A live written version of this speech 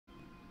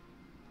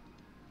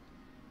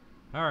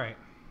Alright,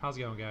 how's it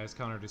going, guys?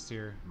 Connor just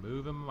here,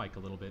 moving my mic a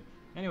little bit.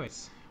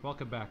 Anyways,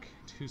 welcome back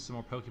to some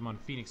more Pokemon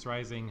Phoenix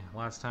Rising.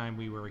 Last time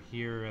we were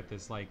here at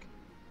this, like,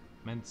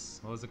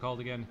 what was it called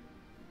again?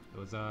 It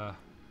was,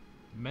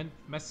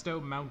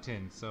 Mesto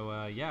Mountain.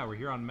 So, yeah, we're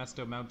here on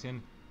Mesto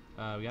Mountain.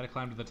 We gotta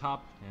climb to the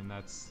top, and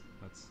that's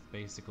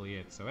basically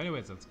it. So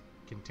anyways, let's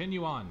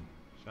continue on,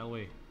 shall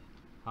we?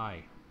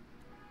 Hi.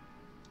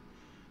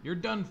 You're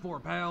done for,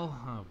 pal!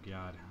 Oh,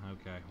 God.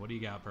 Okay, what do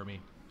you got for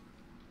me?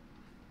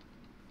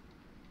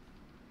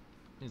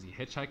 Is he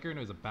a hitchhiker?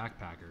 No, he's a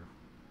backpacker.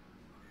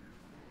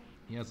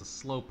 He has a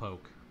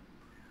slowpoke.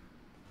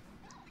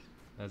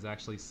 That's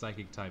actually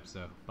psychic type,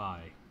 so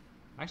bye.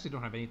 I actually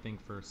don't have anything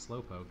for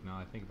slowpoke now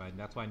I think about it.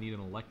 That's why I need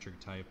an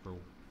electric type for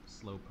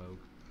slowpoke.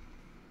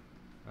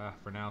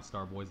 For now,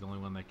 Starboy's the only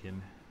one that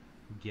can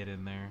get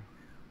in there.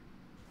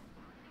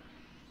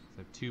 So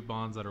I have two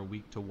Mons that are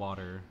weak to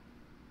water,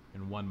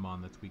 and one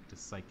Mon that's weak to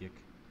psychic.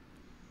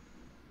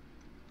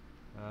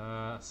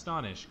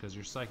 Astonish, because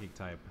you're psychic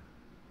type.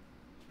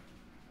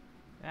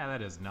 Yeah,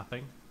 that is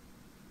nothing.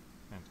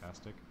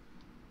 Fantastic.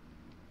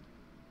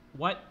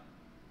 What?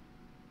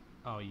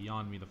 Oh, he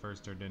yawned me the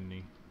first turn, didn't he?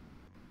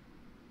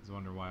 I was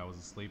wondering why I was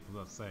asleep.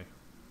 What was I about to say?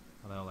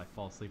 How the hell did I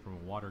fall asleep from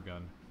a water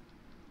gun?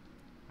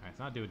 Alright, it's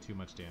not doing too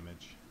much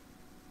damage.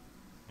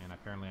 And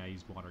apparently I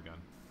used water gun.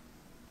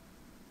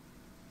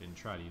 Didn't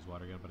try to use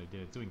water gun, but I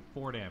did. It's doing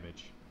 4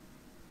 damage.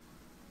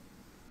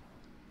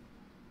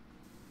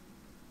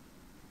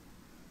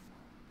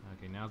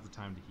 Okay, now's the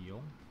time to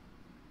heal.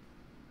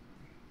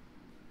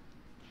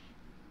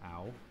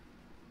 Ow.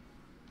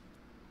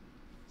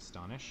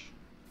 Astonish.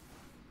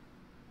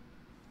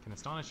 Can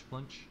Astonish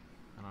flinch?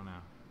 I don't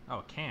know. Oh,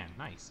 it can.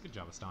 Nice. Good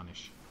job,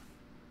 Astonish.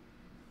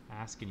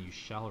 Ask and you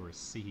shall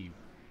receive.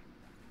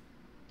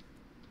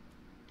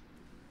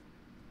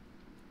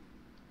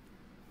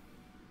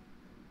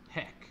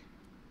 Heck.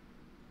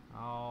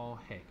 Oh,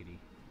 heckity.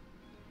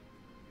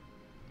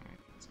 Alright,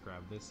 let's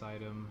grab this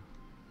item,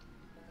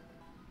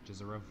 which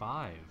is a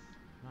revive.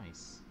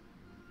 Nice.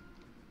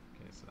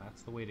 Okay, so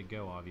that's the way to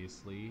go,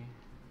 obviously.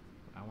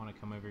 But I want to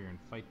come over here and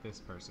fight this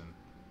person.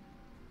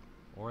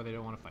 Or they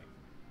don't want to fight.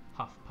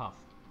 Puff, puff.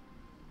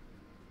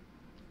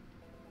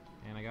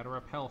 And I got a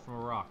repel from a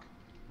rock.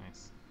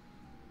 Nice.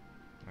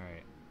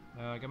 Alright.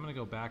 I'm going to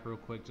go back real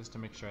quick just to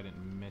make sure I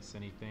didn't miss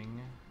anything.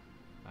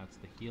 That's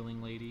the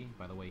healing lady.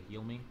 By the way,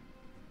 heal me.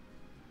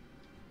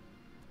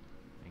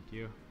 Thank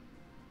you.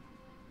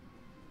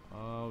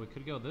 Oh, we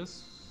could go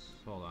this...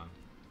 Hold on.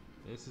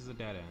 This is a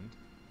dead end.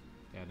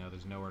 Yeah, no,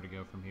 there's nowhere to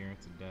go from here.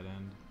 It's a dead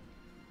end.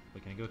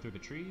 Wait, can I go through the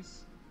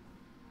trees?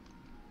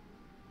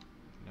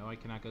 No, I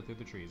cannot go through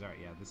the trees. Alright,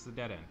 yeah, this is a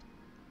dead end.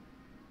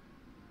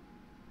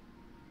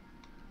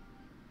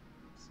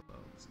 So,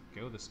 let's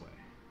go this way.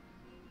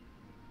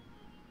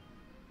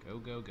 Go,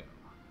 go, go.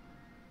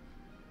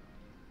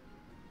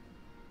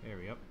 There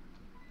we go.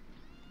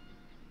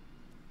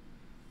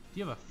 Do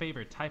you have a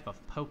favorite type of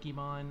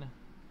Pokemon?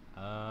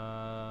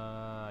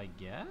 I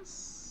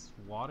guess?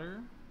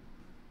 Water?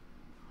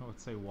 I would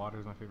say water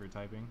is my favorite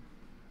typing.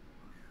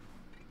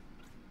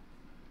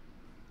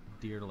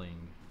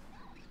 Deerling.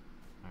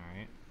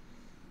 Alright.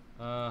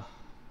 I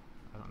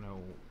don't know.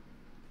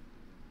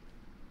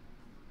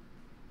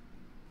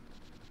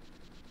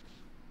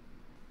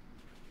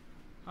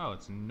 Oh,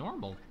 it's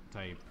normal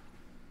type.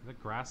 Is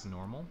it grass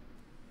normal?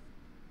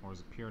 Or is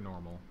it pure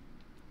normal?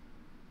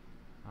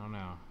 I don't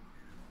know.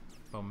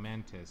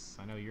 Fomentis.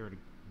 I know you're a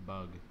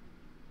bug.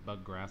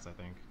 Bug grass, I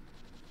think.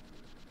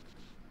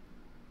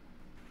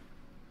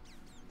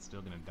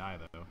 Still gonna die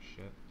though.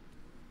 Shit.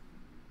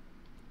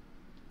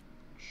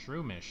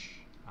 Shroomish.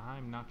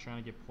 I'm not trying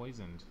to get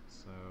poisoned,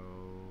 so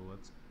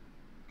let's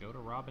go to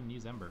Rob and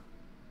use Ember.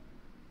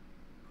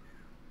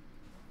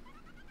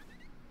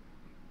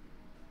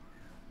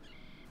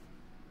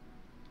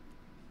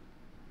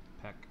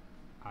 Peck.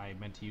 I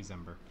meant to use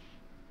Ember.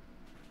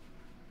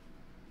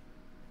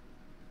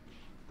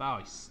 Oh,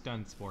 he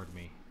stun spored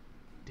me.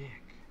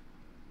 Dick.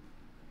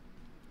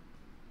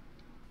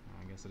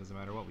 I guess it doesn't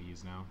matter what we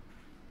use now.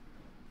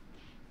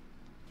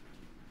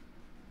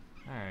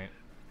 Alright.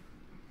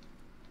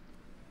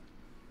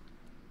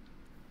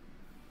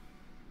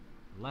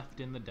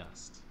 Left in the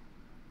dust.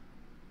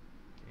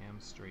 Damn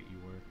straight you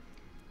were.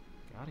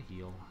 Gotta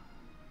heal.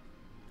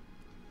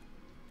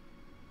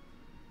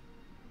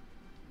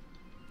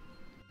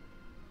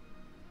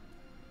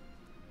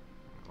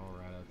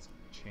 Alright, let's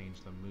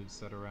change the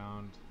moveset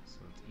around so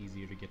it's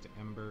easier to get to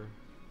Ember.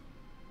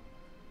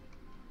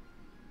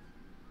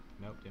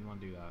 Nope, didn't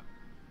want to do that.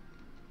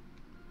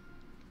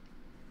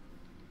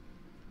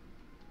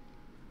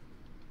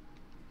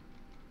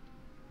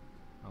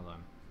 Hold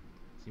on.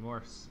 Is he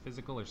more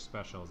physical or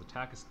special? His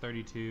attack is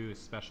 32, his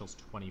special is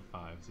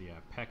 25. So yeah,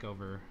 Peck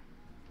over...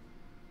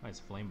 Oh, it's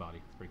Flame Body.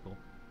 It's pretty cool.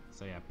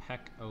 So yeah,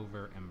 Peck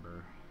over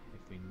Ember if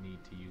we need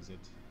to use it.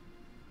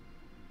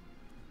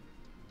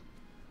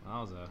 Well,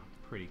 that was a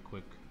pretty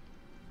quick...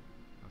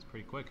 That was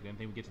pretty quick. I didn't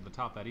think we'd get to the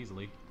top that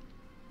easily.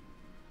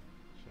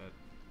 Shit.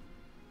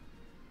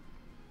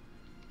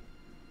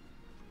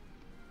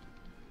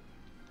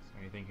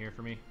 Anything here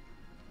for me?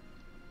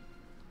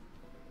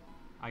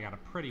 I got a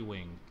pretty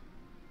wing.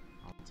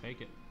 I'll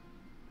take it.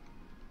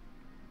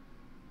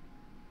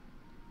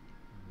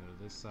 Go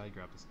to this side,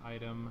 grab this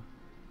item.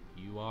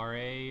 You are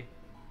a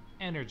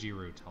energy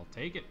root. I'll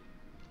take it.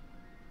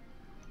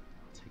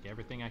 I'll take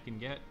everything I can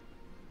get.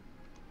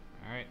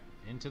 Alright,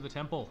 into the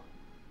temple.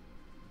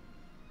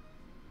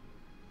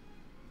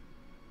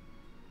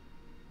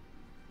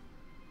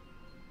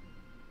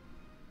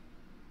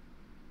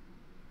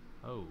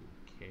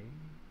 Okay.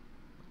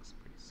 Looks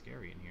pretty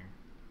scary in here.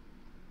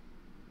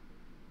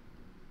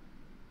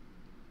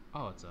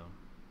 Oh, it's a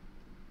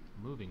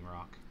moving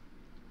rock.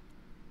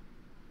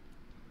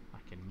 I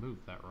can move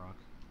that rock.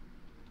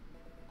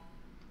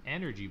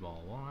 Energy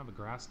ball. Well, I don't have a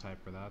grass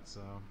type for that,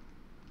 so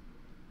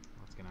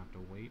that's gonna have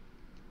to wait.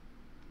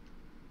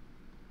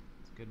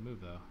 It's a good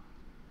move, though.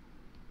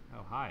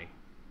 Oh, hi.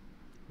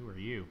 Who are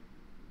you?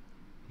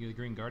 You the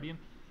Green Guardian?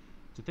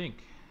 To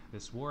think,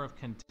 this war of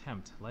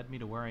contempt led me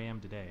to where I am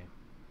today.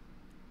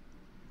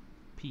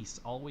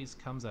 Peace always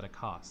comes at a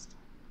cost.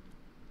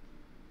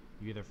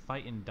 You either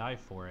fight and die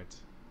for it,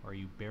 or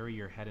you bury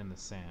your head in the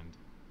sand.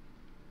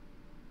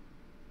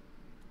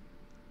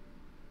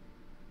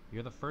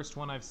 You're the first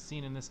one I've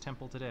seen in this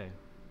temple today.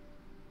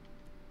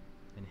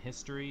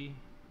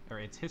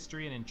 Its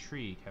history and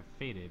intrigue have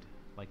faded,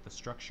 like the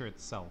structure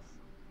itself.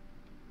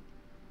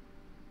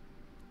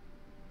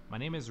 My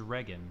name is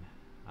Regan.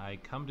 I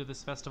come to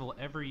this festival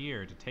every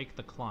year to take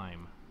the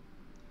climb,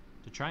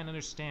 to try and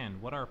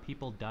understand what our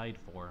people died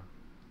for.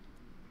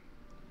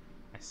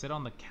 I sit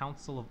on the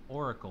Council of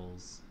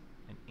Oracles,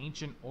 an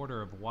ancient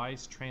order of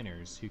wise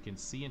trainers who can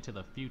see into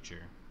the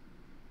future.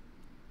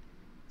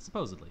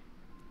 Supposedly.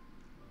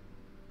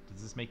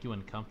 Does this make you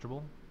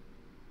uncomfortable?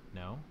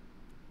 No?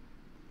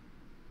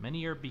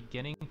 Many are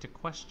beginning to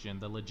question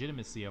the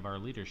legitimacy of our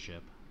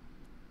leadership.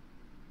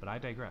 But I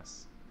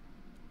digress.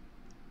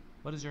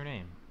 What is your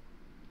name?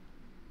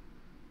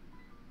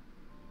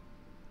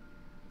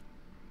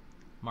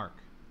 Mark.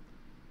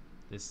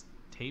 This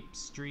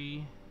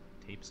tapestry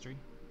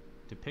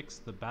depicts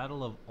the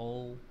Battle of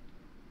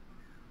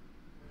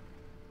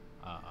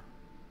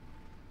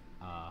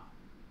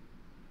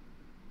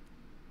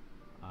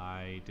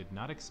I did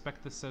not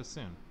expect this so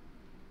soon.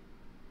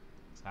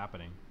 What's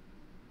happening?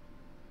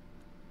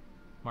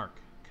 Mark,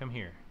 come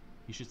here.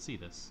 You should see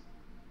this.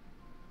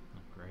 Oh,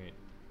 great.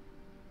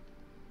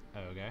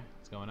 Okay,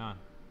 what's going on?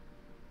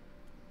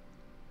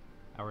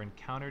 Our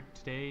encounter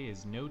today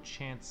is no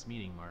chance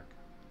meeting, Mark.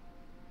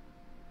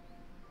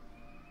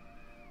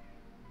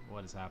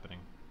 What is happening?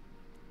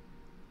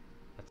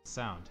 That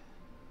sound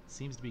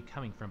seems to be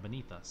coming from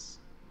beneath us.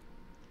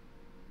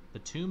 The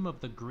tomb of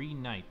the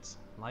Green Knight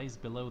lies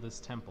below this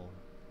temple,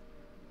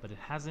 but it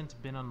hasn't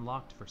been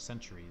unlocked for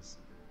centuries.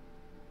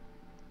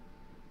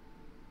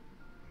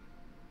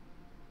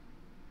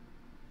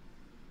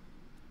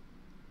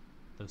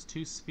 Those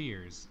two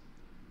spheres,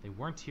 they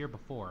weren't here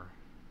before.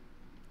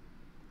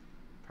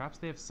 Perhaps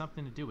they have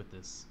something to do with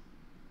this.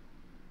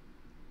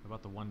 What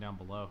about the one down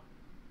below?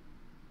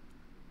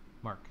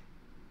 Mark,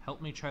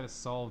 help me try to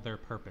solve their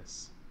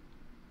purpose.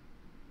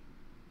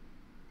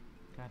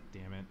 God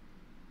damn it.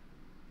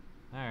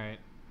 Alright.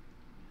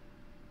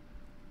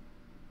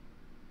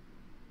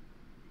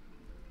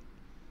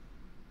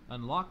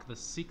 Unlock the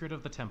secret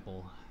of the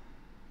temple.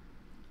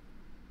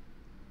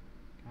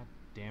 God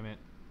damn it.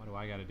 Why do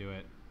I gotta do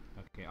it?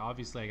 Okay,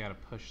 obviously I gotta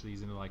push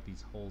these into like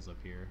these holes up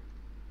here.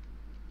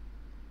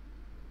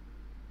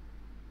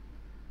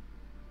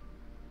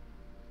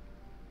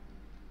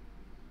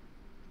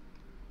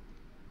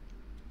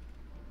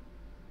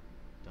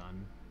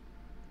 Done.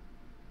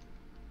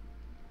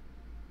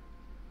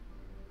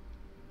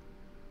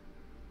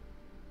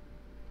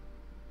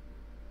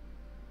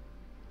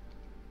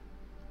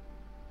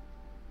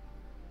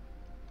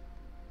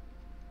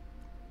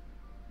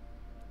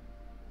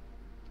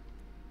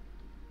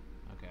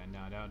 No,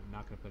 I'm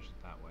not going to push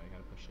it that way. I got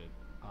to push it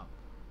up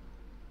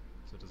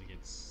so it doesn't get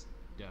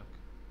stuck.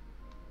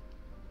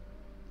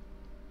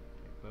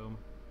 Okay, boom,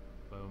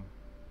 boom,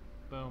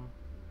 boom,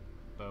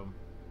 boom,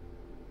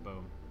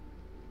 boom,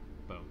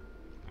 boom.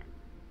 Alright.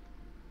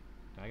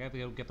 I got to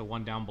go get the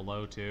one down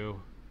below too.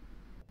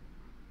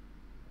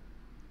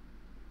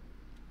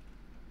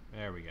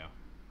 There we go.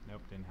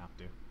 Nope, didn't have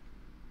to.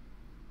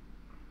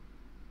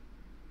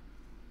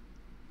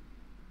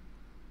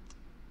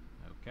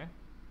 Okay.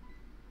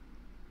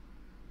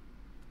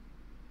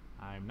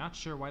 I'm not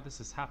sure why this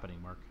is happening,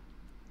 Mark.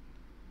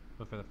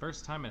 But for the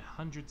first time in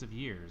hundreds of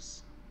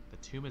years, the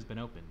tomb has been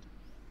opened.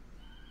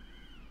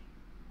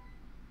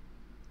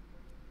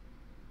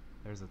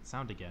 There's that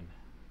sound again.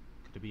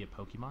 Could it be a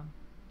Pokemon?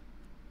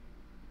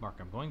 Mark,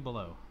 I'm going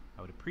below.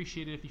 I would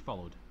appreciate it if you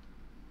followed.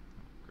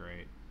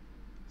 Great.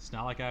 It's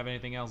not like I have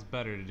anything else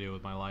better to do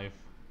with my life.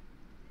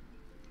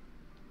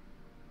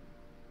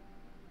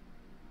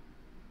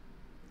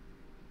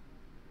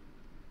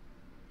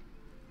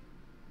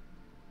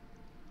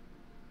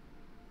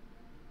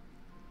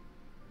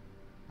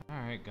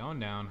 Alright, going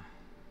down.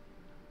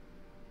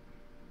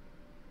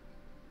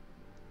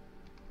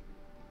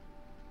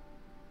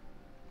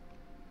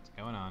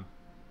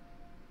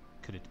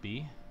 Could it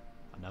be?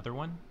 Another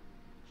one?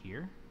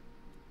 Here?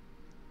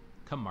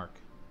 Come, Mark.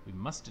 We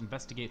must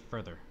investigate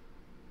further.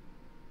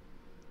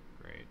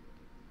 Great.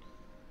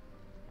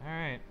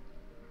 Alright.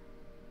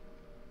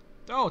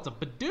 Oh, it's a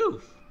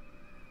Bidoof!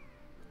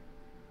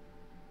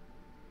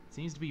 It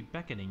seems to be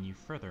beckoning you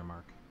further,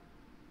 Mark.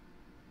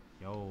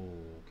 Yo,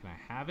 can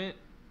I have it?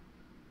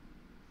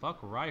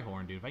 Fuck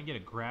Rhyhorn, dude. If I can get a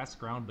grass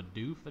ground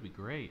Bidoof, that'd be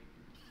great.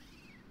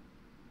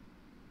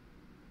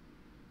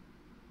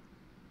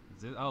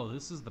 Oh,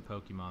 this is the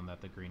Pokemon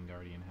that the Green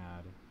Guardian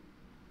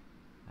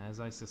had. As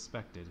I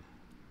suspected.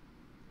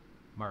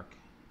 Mark,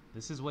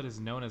 this is what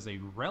is known as a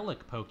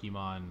Relic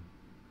Pokemon.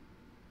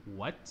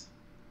 What?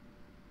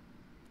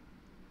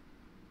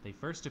 They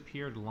first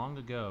appeared long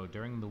ago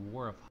during the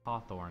War of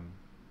Hawthorne.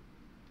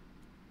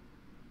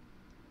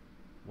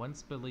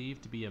 Once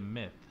believed to be a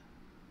myth,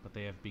 but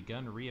they have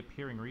begun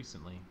reappearing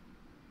recently.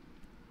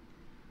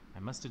 I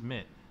must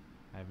admit,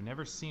 I have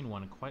never seen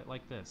one quite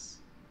like this.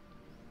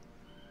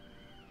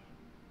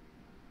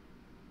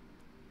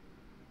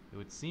 It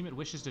would seem it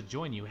wishes to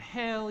join you.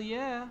 Hell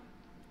yeah!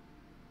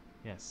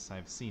 Yes, I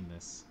have seen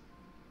this.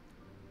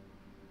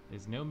 It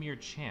is no mere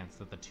chance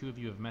that the two of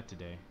you have met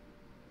today.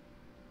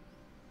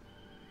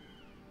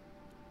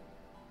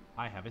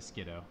 I have a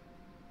Skiddo.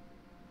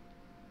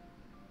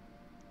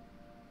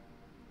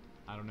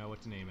 I don't know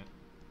what to name it.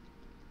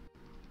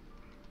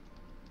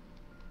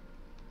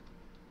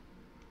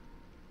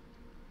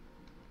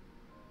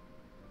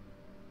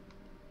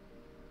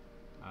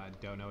 I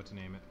don't know what to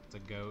name it. It's a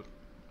goat,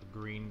 a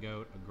green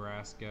goat, a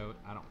grass goat.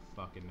 I don't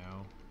fucking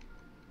know.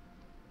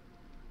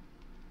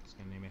 Just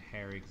gonna name it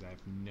Harry because I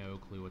have no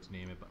clue what to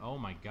name it. But oh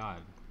my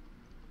god.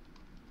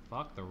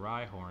 Fuck the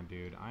Rhyhorn,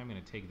 dude. I'm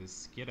gonna take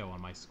this Skiddo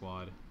on my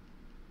squad.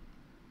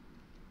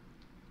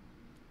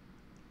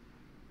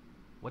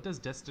 What does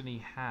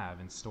Destiny have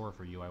in store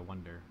for you, I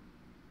wonder?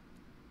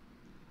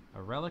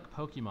 A Relic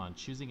Pokemon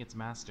choosing its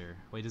master.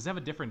 Wait, does it have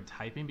a different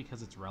typing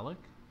because it's Relic?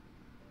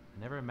 I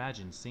never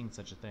imagined seeing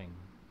such a thing.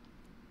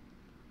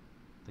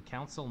 The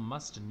Council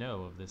must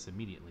know of this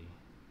immediately.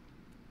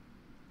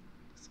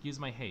 Excuse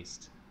my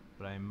haste,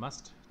 but I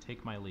must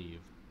take my leave.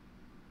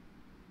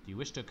 Do you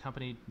wish to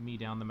accompany me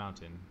down the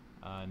mountain?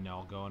 No,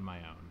 I'll go on my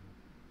own.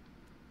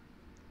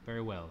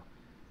 Very well.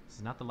 This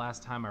is not the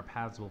last time our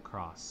paths will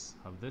cross.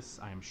 Of this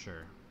I am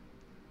sure.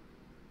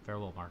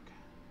 Farewell, Mark.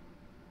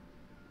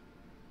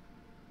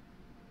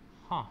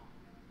 Huh.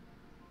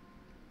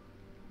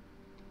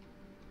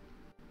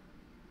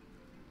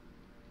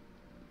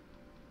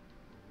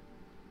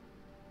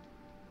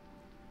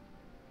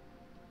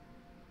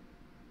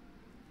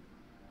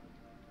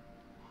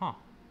 Huh.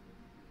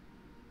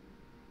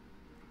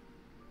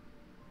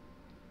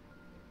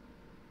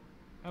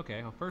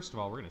 Okay, well, first of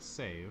all, we're gonna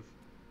save.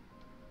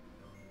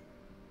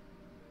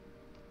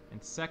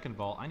 And second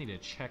of all, I need to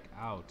check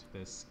out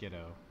this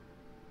Skiddo.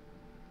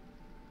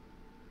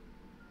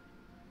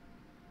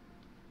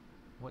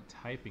 What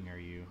typing are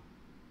you?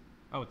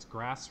 Oh, it's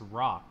Grass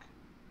Rock.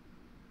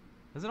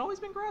 Has it always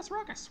been Grass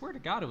Rock? I swear to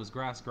God it was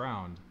Grass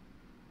Ground.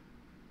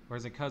 Or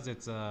is it because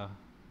it's a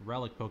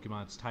Relic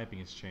Pokemon, its typing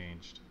has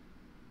changed?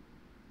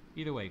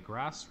 Either way,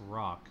 Grass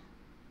Rock.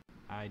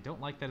 I don't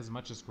like that as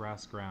much as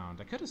Grass Ground.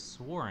 I could have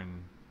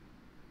sworn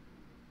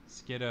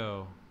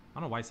Skiddo... I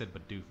don't know why I said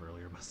Bidoof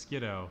earlier, but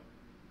Skiddo...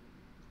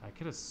 I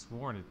could have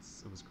sworn it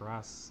was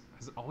Grass...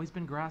 Has it always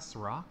been Grass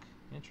Rock?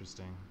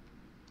 Interesting.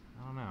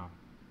 I don't know.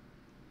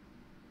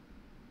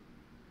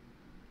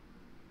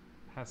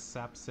 It has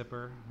Sap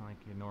Sipper, like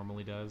it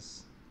normally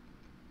does.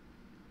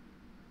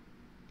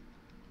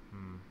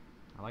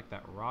 I like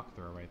that Rock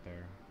Throw right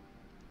there.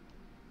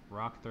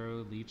 Rock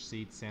Throw, Leech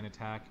Seed, Sand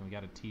Attack, and we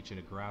gotta teach it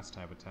a Grass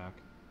type attack.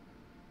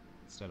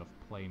 Instead of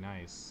Play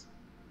Nice.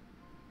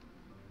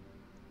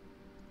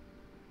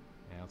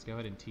 Yeah, let's go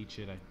ahead and teach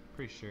it. I'm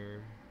pretty sure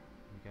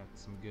we got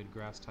some good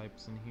grass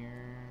types in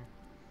here.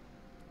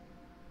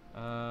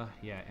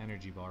 Yeah,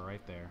 Energy Ball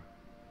right there.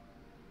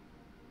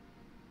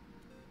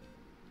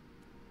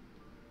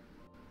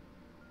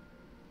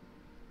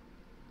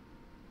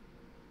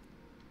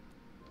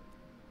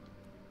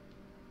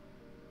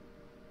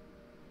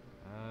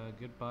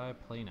 Goodbye,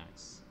 Play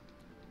Nice.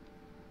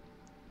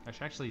 I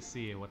should actually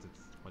see what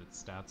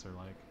its stats are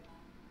like.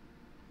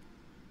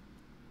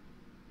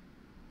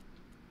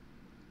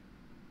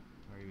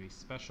 Are you a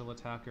special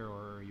attacker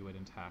or are you an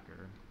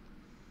attacker?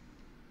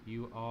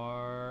 You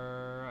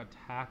are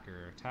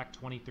attacker. Attack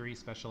 23,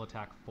 special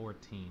attack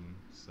 14.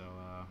 So,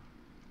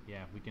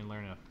 yeah, if we can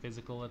learn a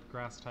physical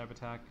grass type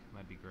attack,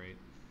 that'd be great.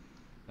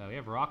 We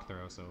have Rock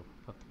Throw, so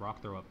put the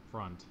Rock Throw up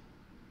front.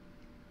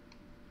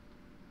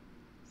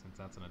 Since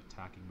that's an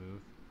attacking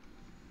move.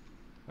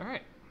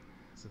 Alright,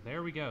 so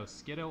there we go.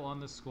 Skiddo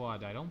on the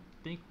squad. I don't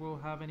think we'll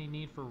have any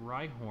need for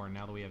Rhyhorn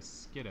now that we have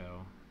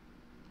Skiddo.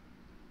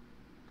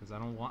 Because I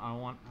don't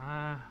want,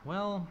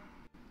 well,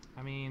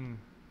 I mean,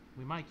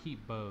 we might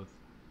keep both.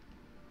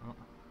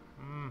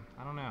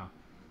 I don't know.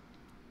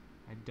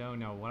 I don't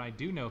know. What I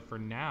do know for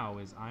now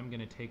is I'm going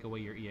to take away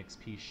your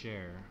EXP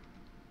share.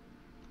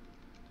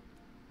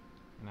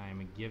 And I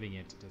am giving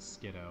it to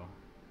Skiddo.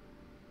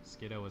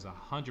 Skiddo is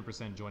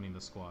 100% joining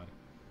the squad.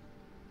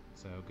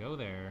 So go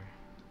there.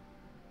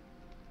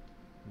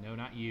 No,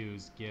 not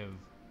use. Give.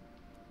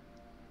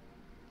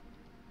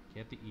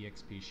 Get the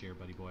EXP share,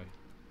 buddy boy.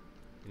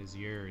 It is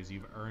yours.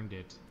 You've earned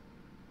it.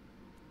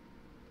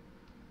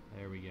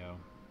 There we go.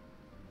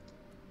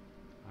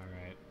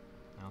 Alright.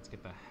 Now let's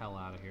get the hell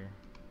out of here.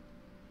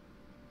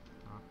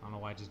 I don't know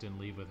why I just didn't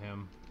leave with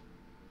him.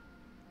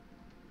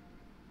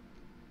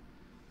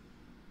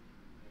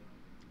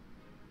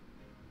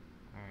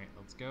 Alright,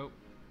 let's go.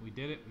 We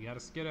did it. We got a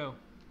Skiddo.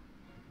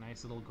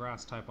 Nice little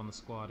grass type on the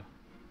squad.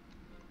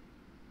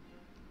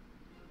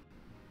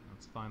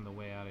 Let's find the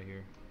way out of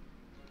here.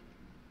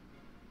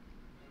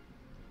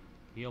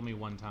 Heal me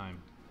one time.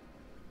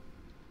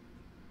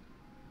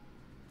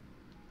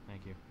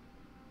 Thank you.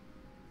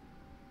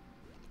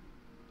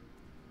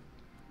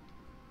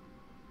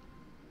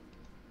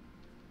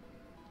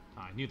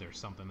 Oh, I knew there was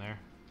something there.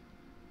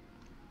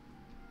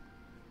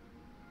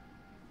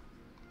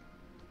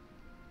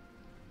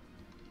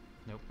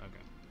 Nope, okay.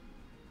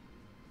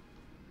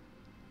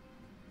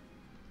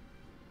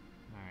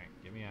 Alright,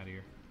 get me out of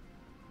here.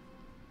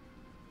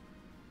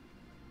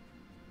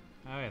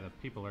 Oh yeah, the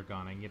people are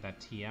gone. I can get that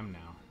TM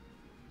now.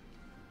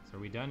 So are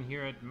we done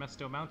here at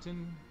Mesto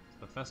Mountain? Is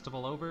the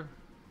festival over?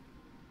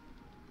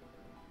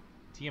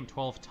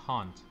 TM12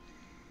 Taunt.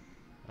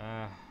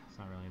 It's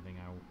not really anything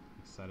I'm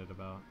excited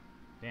about.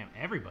 Damn,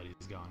 everybody's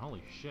gone.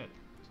 Holy shit.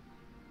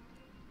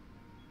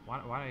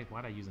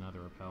 Why'd I use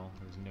another repel?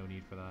 There was no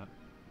need for that.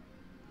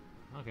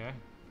 Okay,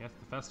 guess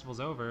the festival's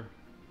over.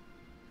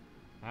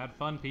 Had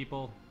fun,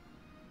 people.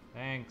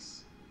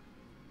 Thanks.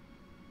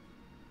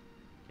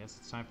 Guess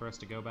it's time for us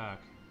to go back.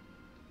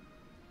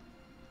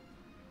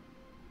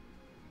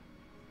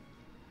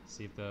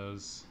 See if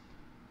those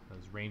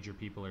ranger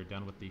people are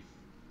done with the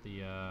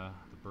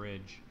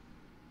bridge.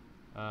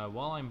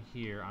 While I'm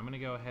here, I'm gonna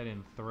go ahead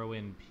and throw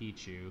in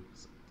Pichu.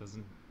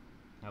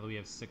 Now that we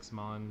have 6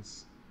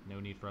 Mons, no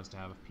need for us to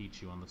have a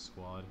Pichu on the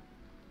squad.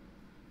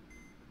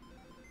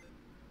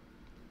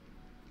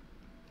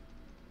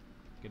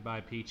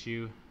 Goodbye,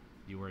 Pichu.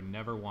 You were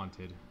never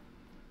wanted.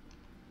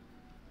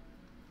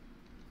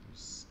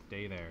 Just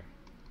stay there.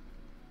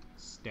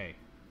 Stay.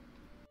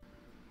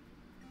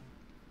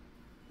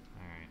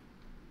 Alright.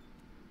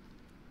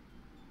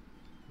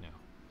 No.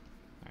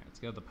 Alright, let's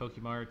go to the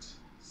Pokemart,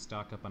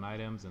 stock up on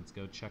items, and let's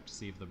go check to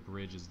see if the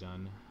bridge is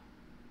done.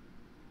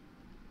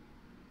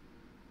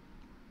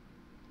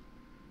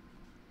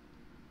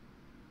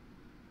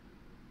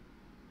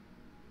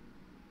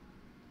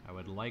 I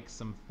would like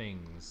some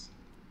things.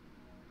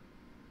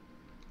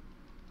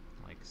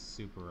 Like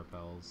super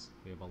repels.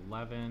 We have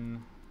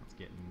 11. Let's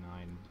get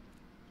 9.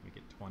 We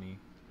get 20.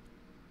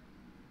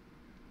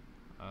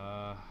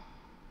 Buy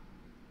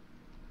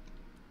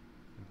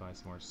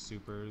some more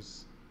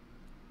supers.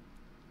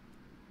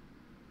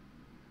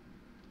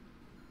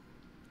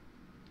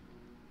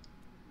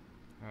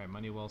 Alright,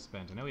 money well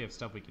spent. I know we have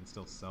stuff we can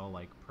still sell,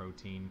 like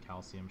protein,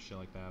 calcium, shit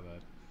like that,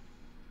 but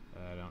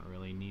I don't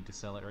really need to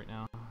sell it right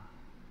now.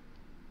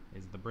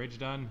 Is the bridge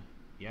done?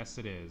 Yes,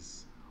 it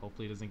is.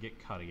 Hopefully it doesn't get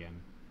cut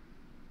again.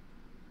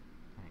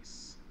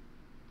 Nice.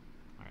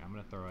 Alright, I'm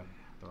gonna throw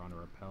on a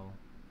repel.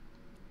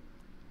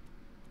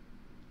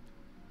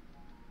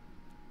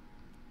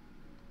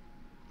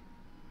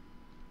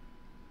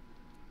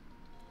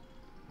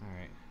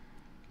 Alright.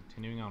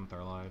 Continuing on with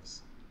our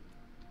lives.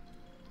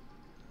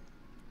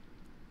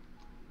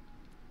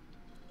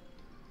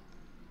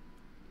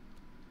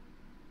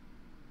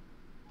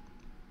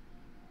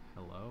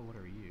 Hello? What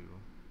are you?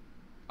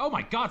 Oh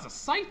my god, it's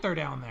a Scyther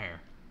down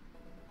there!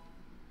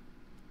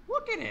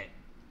 Look at it!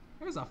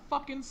 There's a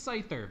fucking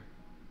Scyther!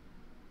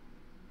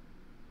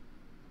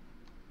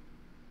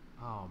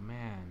 Oh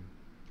man.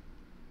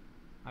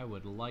 I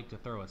would like to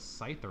throw a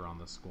Scyther on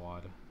the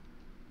squad.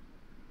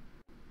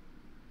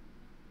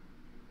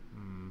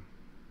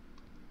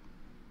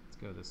 Let's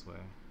go this way.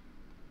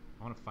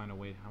 I want to find a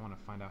way, I want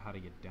to find out how to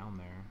get down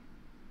there.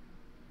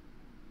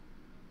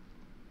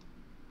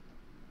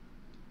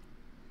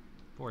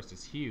 Forest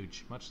is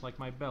huge, much like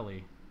my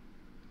belly.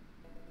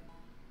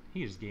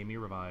 He just gave me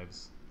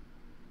revives.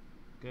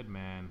 Good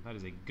man. That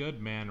is a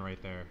good man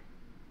right there.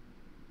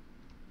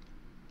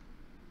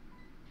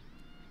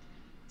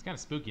 It's kind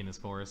of spooky in this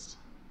forest.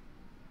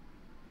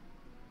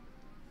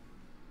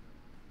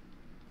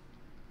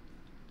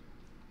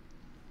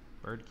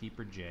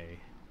 Birdkeeper J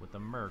with a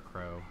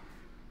Murkrow.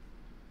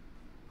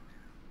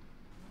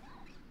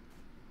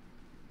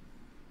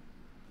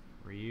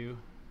 Ryu,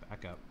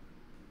 back up.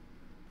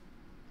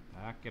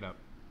 Back it up.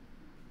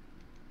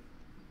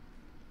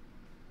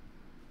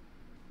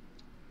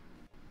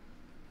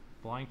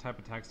 Flying type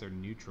attacks are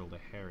neutral to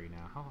Harry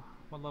now.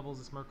 What level is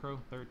this Murkrow?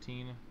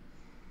 13?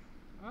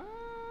 Nah,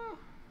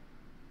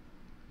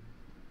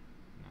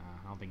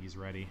 I don't think he's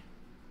ready.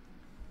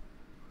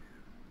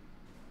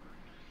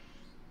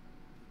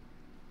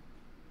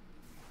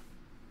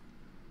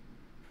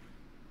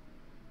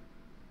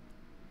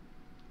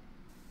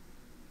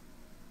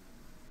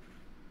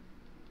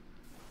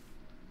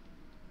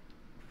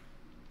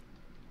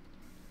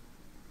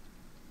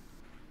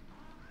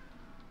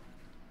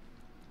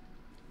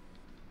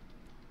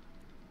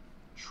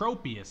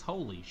 Tropius,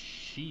 holy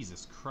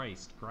Jesus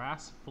Christ.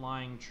 Grass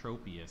flying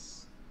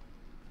Tropius.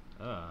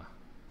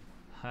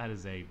 That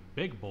is a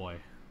big boy.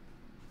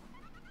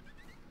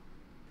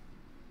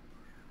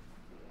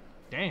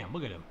 Damn,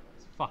 look at him.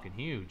 He's fucking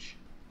huge.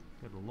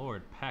 Good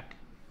lord, Peck.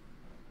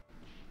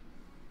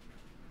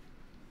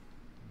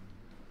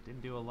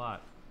 Didn't do a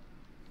lot.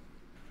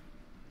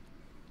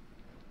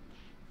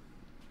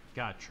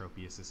 God,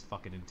 Tropius is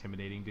fucking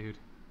intimidating, dude.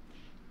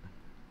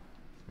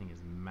 This thing is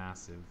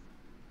massive.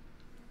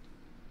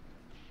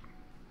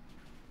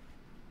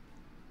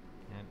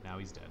 And now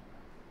he's dead.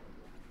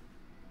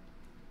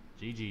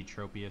 GG,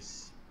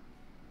 Tropius.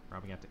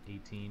 Probably got to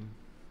 18.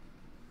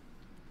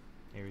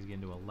 Aries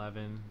getting to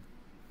 11.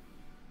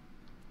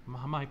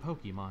 My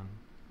Pokemon.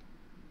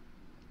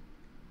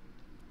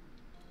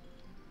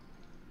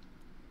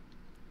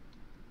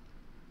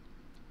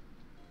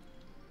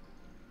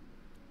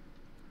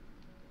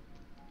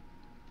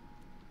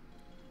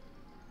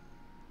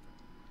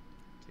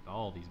 Take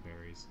all these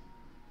berries.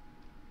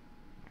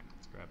 Alright,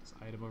 let's grab this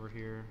item over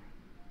here.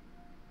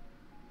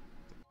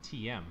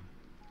 TM.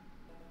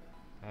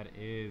 That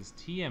is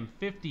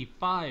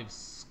TM55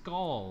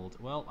 Scald.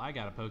 Well, I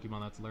got a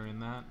Pokemon that's learning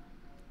that.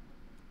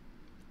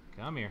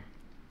 Come here.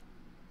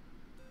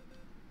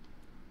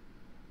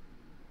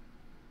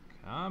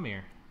 Come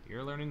here.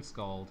 You're learning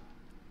Scald.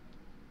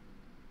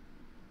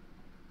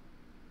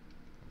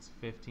 That's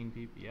 15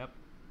 people. Yep.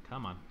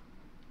 Come on.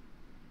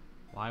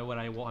 Why would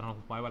I want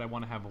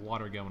to have a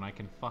water gun when I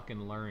can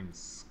fucking learn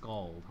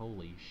Scald?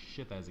 Holy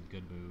shit, that is a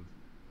good move.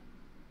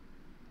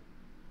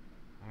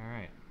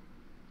 Alright.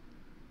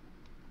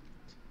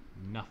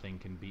 Nothing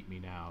can beat me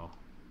now.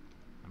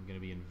 I'm gonna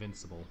be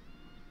invincible.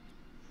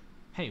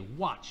 Hey,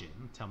 watch it.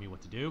 Tell me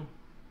what to do.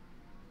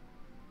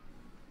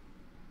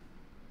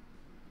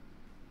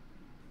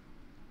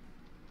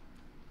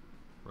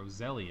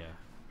 Roselia.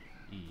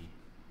 E.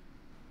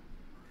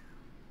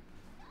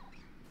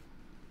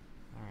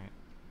 Alright.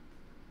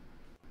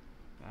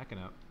 Backing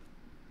up.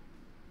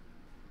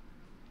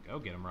 Go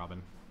get him,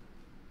 Robin.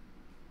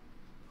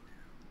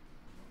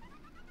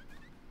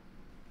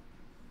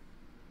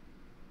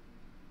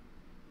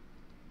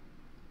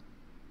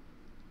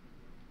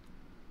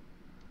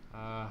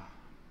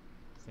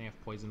 Does it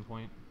have poison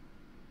point?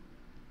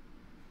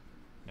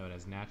 No, it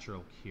has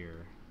natural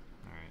cure.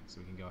 Alright, so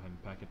we can go ahead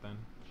and peck it then.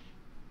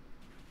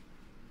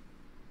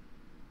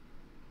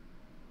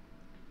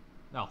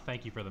 Oh,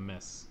 thank you for the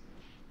miss.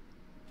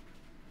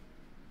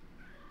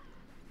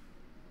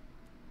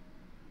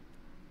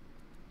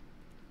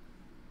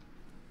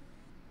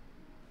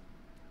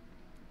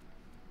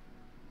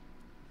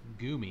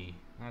 Goomy.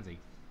 That's a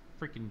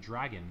freaking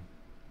dragon.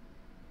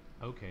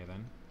 Okay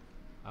then.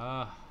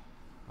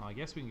 Well, I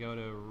guess we can go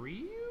to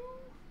Ryu?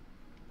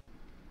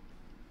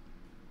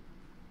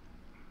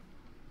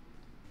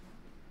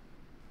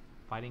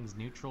 Fighting's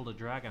neutral to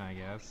dragon, I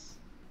guess.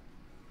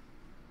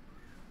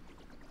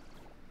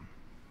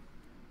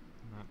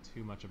 Not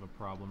too much of a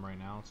problem right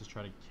now. Let's just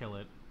try to kill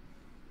it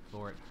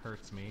before it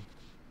hurts me.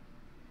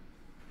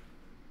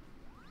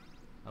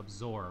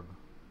 Absorb.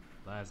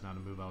 That's not a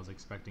move I was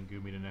expecting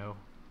Goomy to know.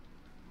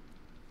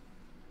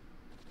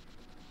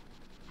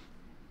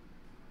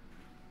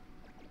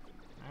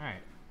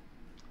 Alright.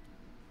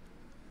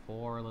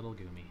 Poor little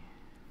Goomy.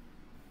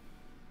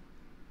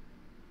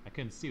 I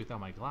couldn't see without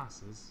my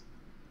glasses.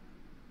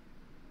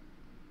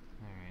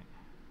 Alright.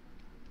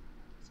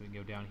 So we can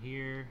go down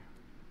here.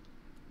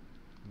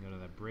 We can go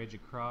to that bridge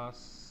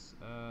across.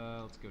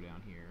 Let's go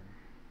down here.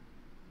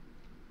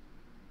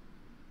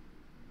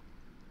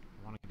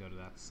 I want to go to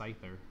that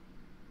Scyther.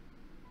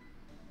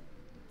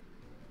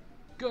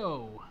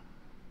 Go!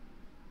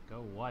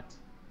 Go what?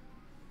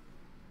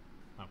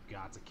 Oh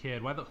god, it's a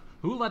kid.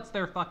 Who lets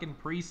their fucking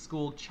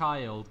preschool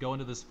child go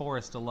into this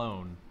forest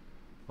alone?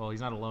 Well,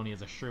 he's not alone, he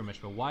has a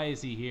Shroomish, but why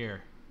is he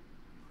here?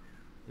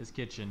 This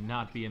kid should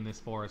not be in this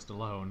forest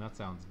alone. That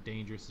sounds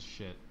dangerous as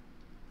shit.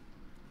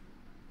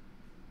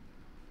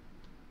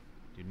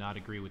 Do not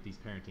agree with these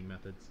parenting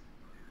methods.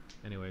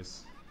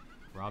 Anyways,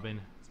 Robin,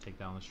 let's take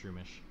down the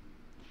Shroomish.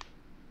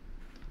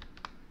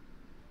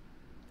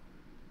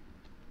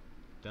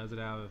 Does it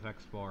have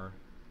effects for?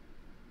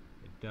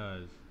 It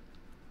does.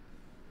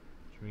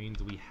 Which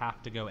means we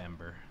have to go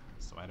Ember,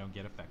 so I don't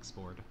get effects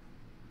scored.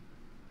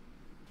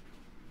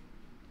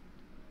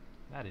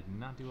 That did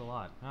not do a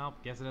lot. Well,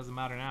 guess it doesn't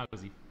matter now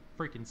because he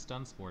freaking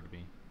stun spored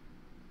me.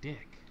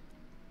 Dick.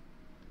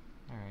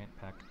 Alright,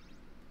 Peck.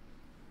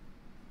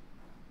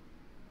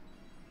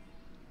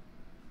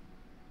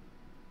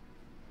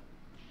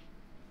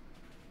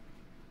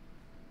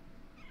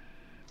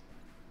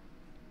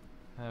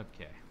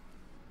 Okay.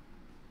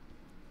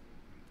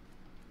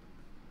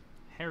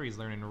 Harry's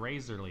learning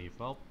Razor Leaf.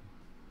 Well,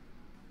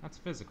 that's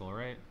physical,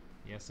 right?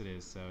 Yes, it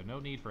is, so no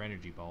need for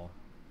Energy Ball.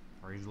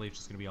 Razor Leaf's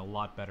just going to be a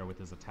lot better with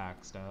his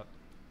attack stat.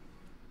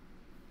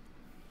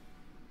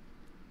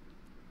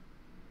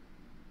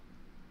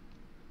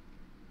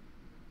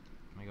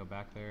 Can I go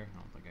back there? I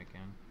don't think I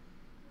can.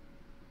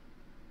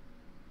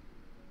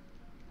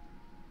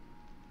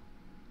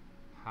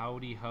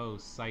 Howdy ho,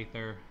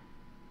 Scyther.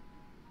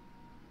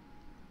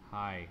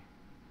 Hi.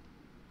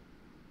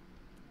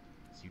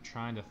 So you're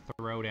trying to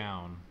throw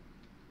down.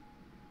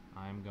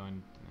 I'm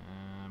gonna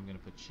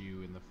put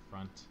you in the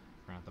front.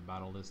 We're gonna have to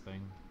battle this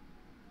thing.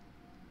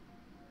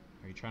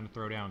 Are you trying to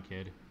throw down,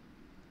 kid?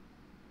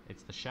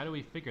 It's the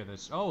shadowy figure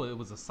that's... Oh, it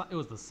was the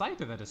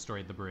Scyther that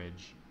destroyed the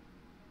bridge.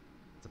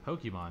 It's a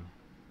Pokemon.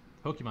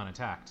 The Pokemon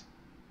attacked.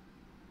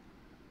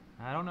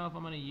 I don't know if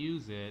I'm gonna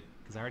use it,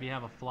 because I already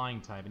have a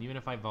flying type, and even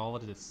if I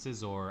evolved it to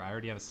Scizor, I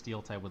already have a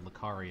steel type with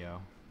Lucario.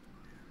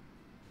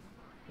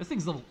 This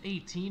thing's level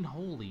 18?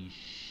 Holy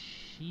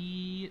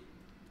shit.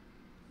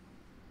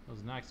 I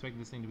was not expecting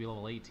this thing to be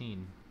level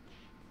 18.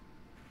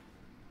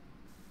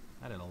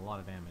 That did a lot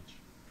of damage.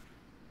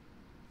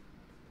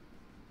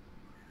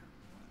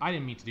 I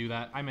didn't mean to do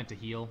that. I meant to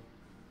heal.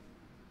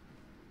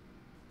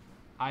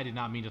 I did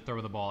not mean to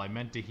throw the ball. I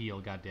meant to heal,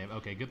 goddamn.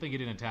 Okay, good thing he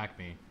didn't attack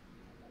me.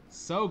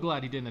 So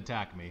glad he didn't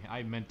attack me.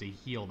 I meant to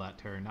heal that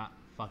turn, not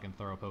fucking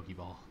throw a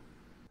Pokeball.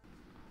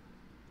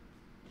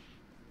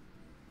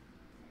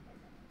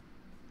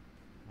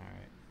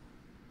 Alright.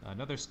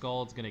 Another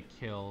Scald's gonna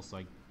kill, so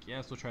I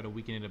guess we'll try to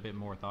weaken it a bit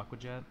more with Aqua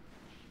Jet.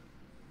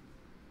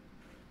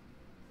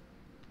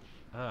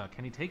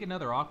 Can he take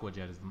another Aqua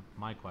Jet is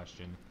my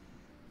question.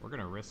 We're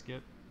gonna risk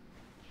it.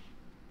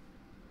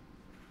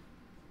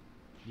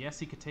 Yes,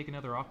 he could take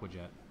another Aqua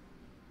Jet.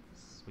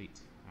 Sweet.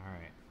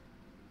 Alright.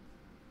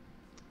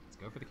 Let's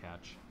go for the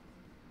catch.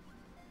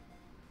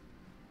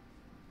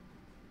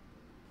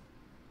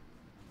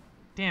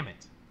 Damn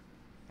it!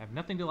 I have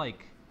nothing to,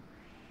 like...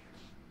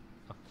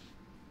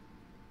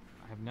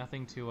 I have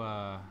nothing to,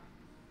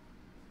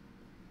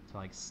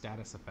 like,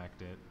 status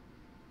affect it.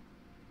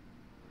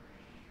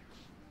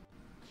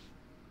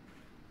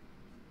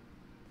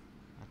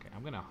 Okay,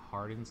 I'm gonna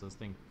harden so this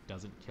thing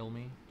doesn't kill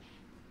me.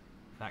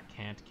 That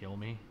can't kill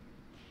me.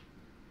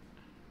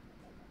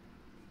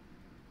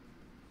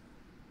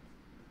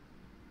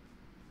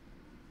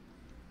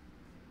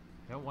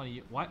 I don't want to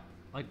use... What?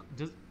 Like,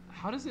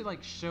 how does it,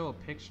 like, show a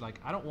picture? Like,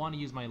 I don't want to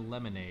use my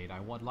lemonade. I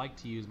would like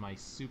to use my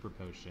super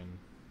potion.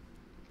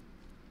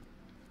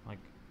 Like,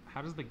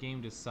 how does the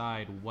game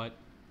decide what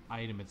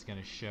item it's going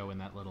to show in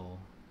that little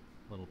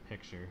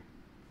picture?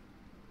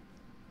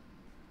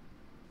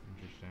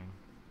 Interesting.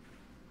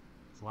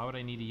 So why would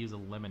I need to use a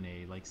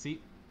lemonade? Like,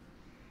 see...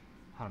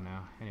 I don't know.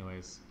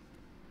 Anyways.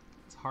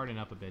 Let's harden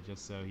up a bit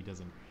just so he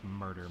doesn't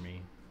murder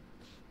me.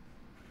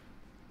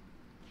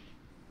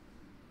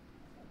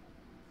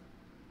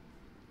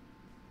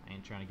 I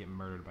ain't trying to get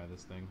murdered by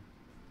this thing.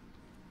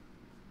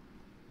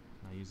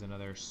 I'll use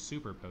another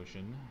super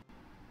potion.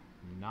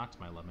 Not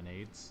my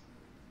lemonades.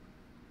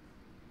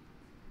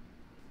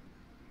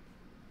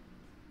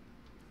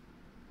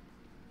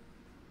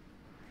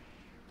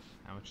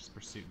 How much is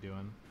Pursuit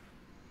doing?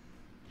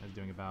 That's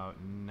doing about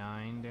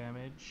 9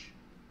 damage.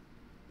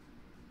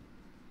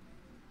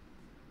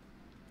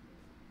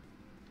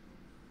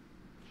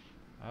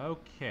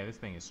 Okay, this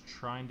thing is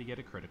trying to get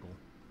a critical.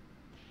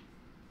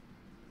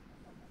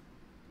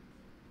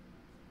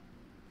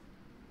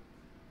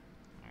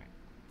 Alright,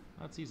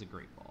 let's use a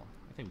Great Ball.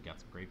 I think we got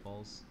some Great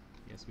Balls.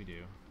 Yes, we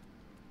do.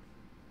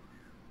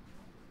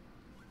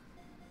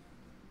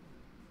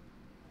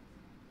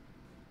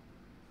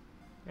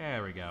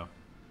 There we go.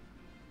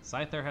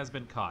 Scyther has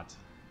been caught.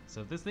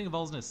 So if this thing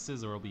evolves into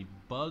Scizor, it'll be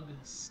Bug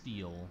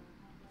Steel.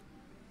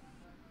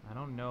 I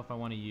don't know if I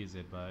want to use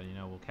it, but, you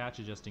know, we'll catch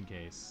it just in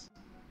case.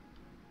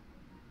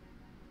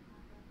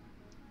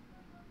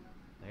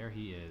 There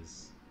he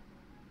is.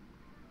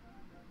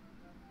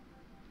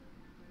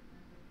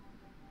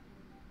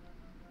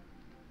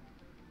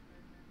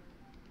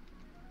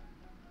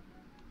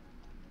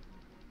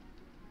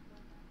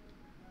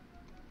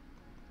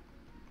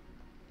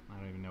 I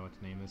don't even know what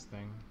to name this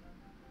thing.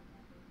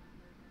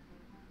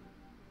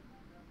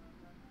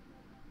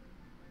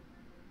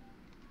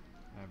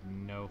 I have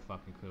no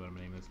fucking clue what I'm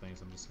gonna name this thing,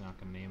 so I'm just not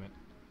gonna name it.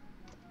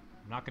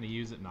 I'm not gonna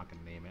use it, not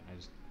gonna name it. I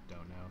just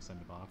don't know.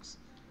 Send a box.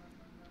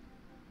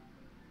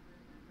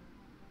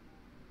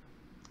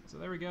 So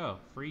there we go.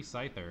 Free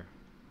Scyther.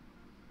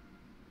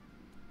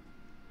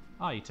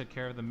 Ah, you took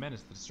care of the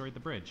menace that destroyed the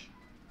bridge.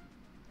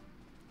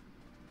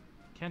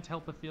 Can't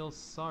help but feel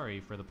sorry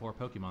for the poor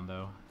Pokemon,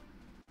 though.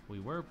 We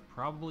were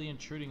probably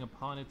intruding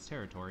upon its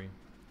territory.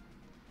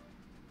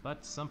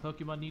 But some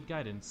Pokemon need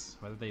guidance,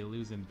 whether they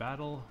lose in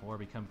battle or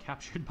become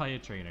captured by a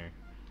trainer.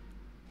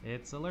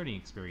 It's a learning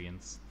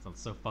experience. Sounds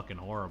so fucking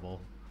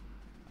horrible.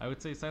 I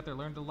would say Scyther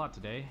learned a lot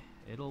today.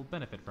 It'll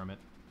benefit from it.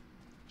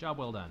 Job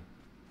well done.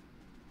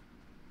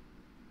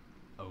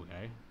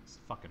 Okay. It's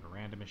fucking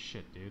random as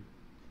shit, dude.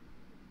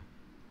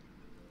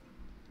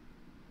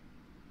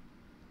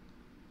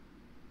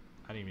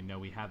 I didn't even know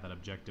we had that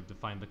objective to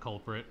find the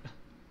culprit.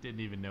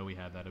 Didn't even know we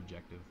had that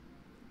objective.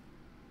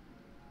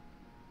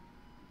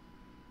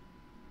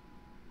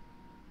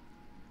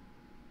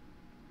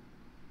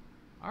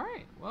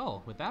 Alright,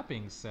 well, with that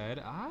being said,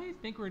 I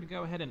think we're going to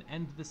go ahead and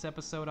end this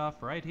episode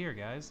off right here,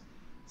 guys.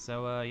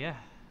 So, yeah,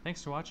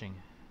 thanks for watching.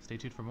 Stay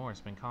tuned for more.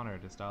 It's been Connor.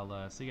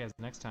 I'll see you guys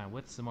next time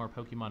with some more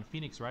Pokemon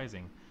Phoenix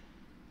Rising.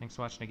 Thanks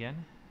for watching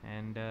again,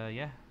 and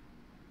yeah,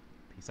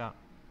 Peace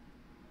out.